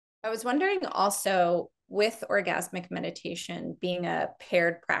I was wondering also with orgasmic meditation being a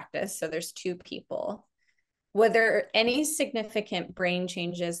paired practice, so there's two people, were there any significant brain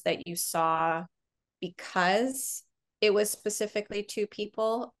changes that you saw because it was specifically two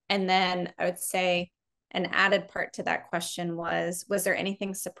people? And then I would say an added part to that question was there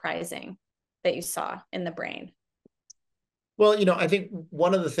anything surprising that you saw in the brain? Well, I think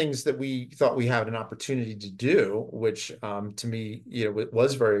one of the things that we thought we had an opportunity to do, which to me, it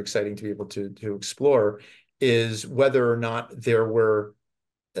was very exciting to be able to explore, is whether or not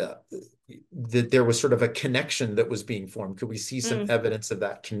uh, there was sort of a connection that was being formed. Could we see some Mm, evidence of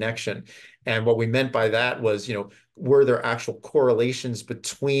that connection? And what we meant by that was, were there actual correlations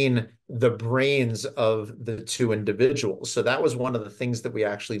between the brains of the two individuals? So that was one of the things that we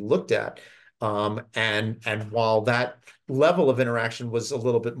actually looked at. And while that level of interaction was a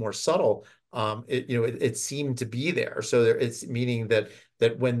little bit more subtle, it seemed to be there. So it's meaning that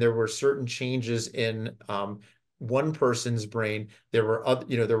when there were certain changes in one person's brain, there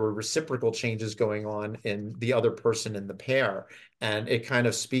were reciprocal changes going on in the other person in the pair, and it kind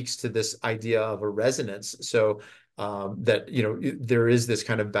of speaks to this idea of a resonance. So that there is this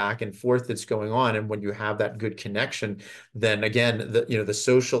kind of back and forth that's going on, and when you have that good connection, then again, the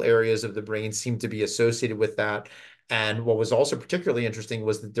social areas of the brain seem to be associated with that. And what was also particularly interesting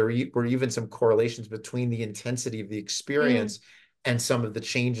was that there were even some correlations between the intensity of the mm. experience and some of the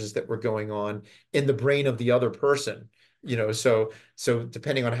changes that were going on in the brain of the other person. So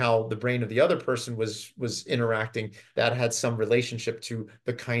depending on how the brain of the other person was interacting, that had some relationship to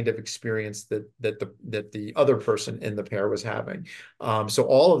the kind of experience that the other person in the pair was having. So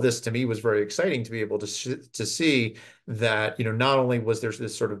all of this to me was very exciting to be able to see that not only was there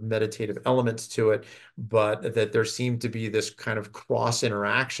this sort of meditative elements to it, but that there seemed to be this kind of cross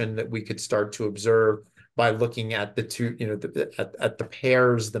interaction that we could start to observe by looking at the two, at the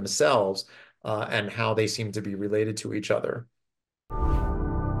pairs themselves, and how they seem to be related to each other.